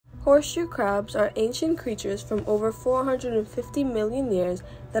Horseshoe crabs are ancient creatures from over 450 million years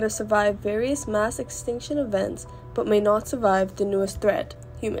that have survived various mass extinction events but may not survive the newest threat,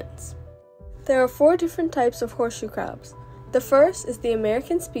 humans. There are 4 different types of horseshoe crabs. The first is the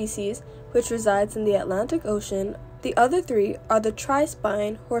American species, which resides in the Atlantic Ocean. The other 3 are the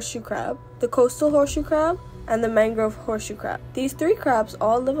tri-spine horseshoe crab, the coastal horseshoe crab, and the mangrove horseshoe crab. These 3 crabs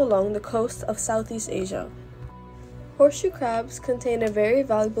all live along the coast of Southeast Asia. Horseshoe crabs contain a very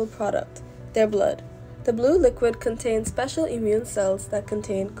valuable product, their blood. The blue liquid contains special immune cells that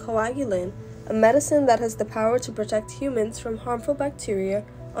contain caogulin, a medicine that has the power to protect humans from harmful bacteria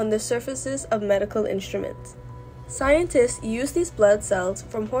on the surfaces of medical instruments. Scientists use these blood cells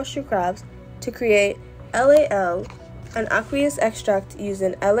from horseshoe crabs to create LAL, an aqueous extract used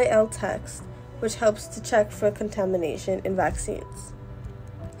in LAL text, which helps to check for contamination in vaccines.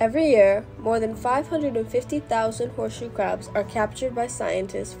 Every year, more than 550,000 horseshoe crabs are captured by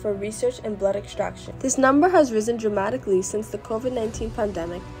scientists for research and blood extraction. This number has risen dramatically since the COVID-19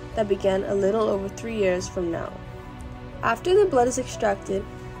 pandemic that began a little over 3 years from now. After the blood is extracted,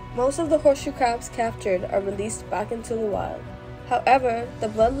 most of the horseshoe crabs captured are released back into the wild. However, the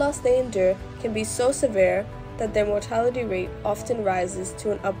blood loss they endure can be so severe that their mortality rate often rises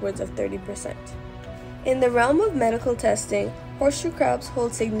to an upwards of 30%. In the realm of medical testing, horseshoe crabs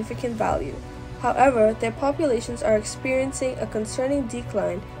hold significant value. However, their populations are experiencing a concerning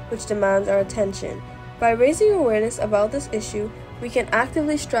decline which demands our attention. By raising awareness about this issue, we can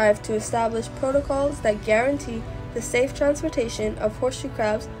actively strive to establish protocols that guarantee the safe transportation of horseshoe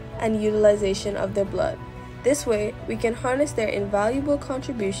crabs and utilization of their blood. This way, we can harness their invaluable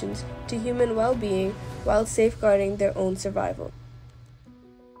contributions to human well-being while safeguarding their own survival.